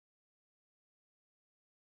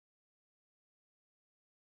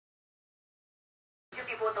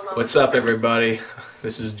What's up, everybody?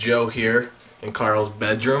 This is Joe here in Carl's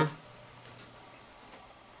bedroom.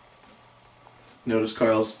 Notice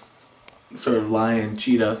Carl's sort of lion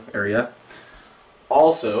cheetah area.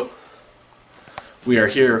 Also, we are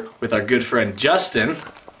here with our good friend Justin.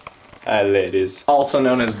 Hi, ladies. Also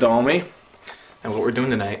known as Domi. And what we're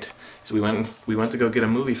doing tonight is we went to go get a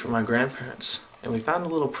movie for my grandparents, and we found a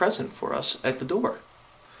little present for us at the door.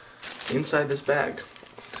 Inside this bag.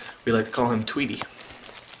 We like to call him Tweety.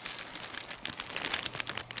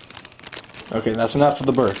 Okay, that's enough for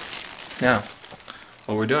the bird. Now,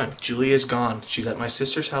 what we're doing, Julia's gone. She's at my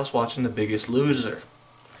sister's house watching The Biggest Loser.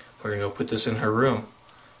 We're gonna go put this in her room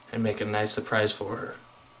and make a nice surprise for her.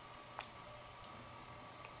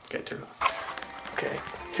 Okay, turn it off. Okay,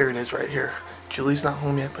 here it is right here. Julie's not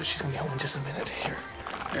home yet, but she's gonna be home in just a minute. Here,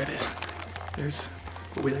 there it is. There's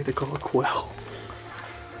what we like to call a quail.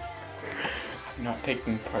 I'm not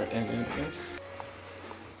taking part in any of this.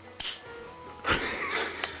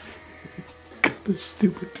 This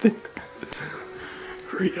stupid thing.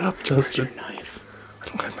 Hurry up, Justin. Where's your knife? I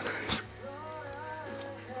don't have a knife.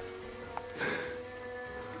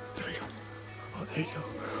 There you go. Oh, there you go.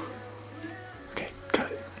 Okay,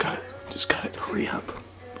 cut it. Cut it. Just cut it. Hurry up.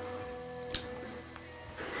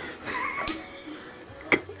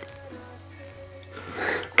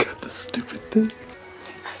 Cut the stupid thing.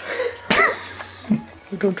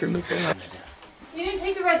 Don't turn the fan on. You didn't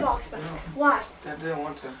take the red box back. No. Why? I didn't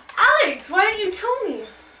want to. Alex, why didn't you tell me?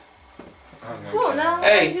 Cool, now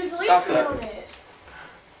Hey, you just stop leave that. for a minute.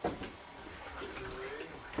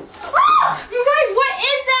 Ah! You guys, what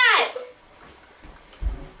is that?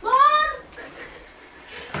 Mom?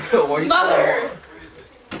 Why are you Mother!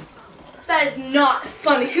 That is not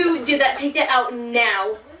funny. Who did that? Take that out now.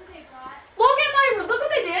 Look at my room. Look what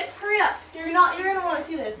they did. Hurry up. You're gonna want to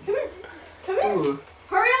see this. Come here. Come here. Ooh,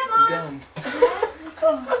 Hurry up, Mom. gun.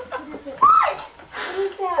 What is that?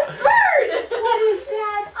 A bird! What is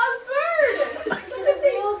that? A bird! Look at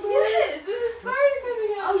this. Yes, this is bird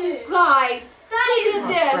coming out. Oh, you guys, That who is did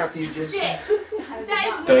this? Crap, you just... shit. That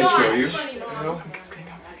is Did I not show you? funny, Mom. No.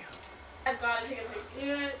 I've got to take a picture. You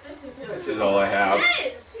know what? This is all I have.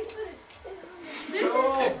 Yes! This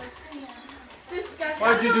is disgusting.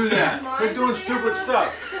 Why'd you do that? Quit doing stupid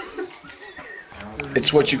stuff.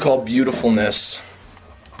 It's what you call beautifulness.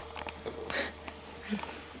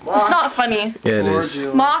 It's not funny. Yeah, it Poor is.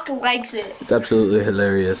 Julie. Mock likes it. It's absolutely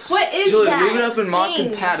hilarious. What is Julie, that? leave it up and Mock thing?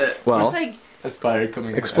 can pat it. Well, It's like, A spider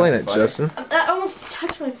coming. explain it, Spider. Justin. that almost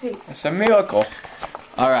touched my face. It's a miracle.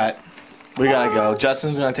 All right, we gotta go.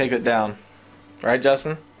 Justin's gonna take it down, right,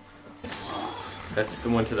 Justin? That's the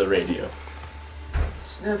one to the radio.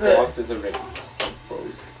 Boss is a radio.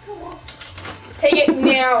 Take it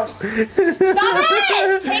now. Stop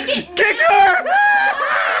it! Take it now. Kick her!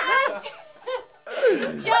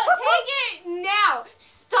 Joe, take it now.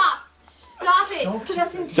 Stop. Stop it.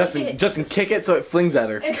 Justin, take it. Justin, kick it so it flings at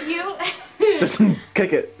her. If you... Justin,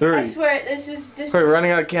 kick it. I Hurry. swear, this is... Hurry, we're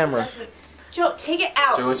running out of camera. Joe, take it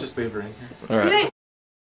out. Joe, let's just leave her in here. All right. You guys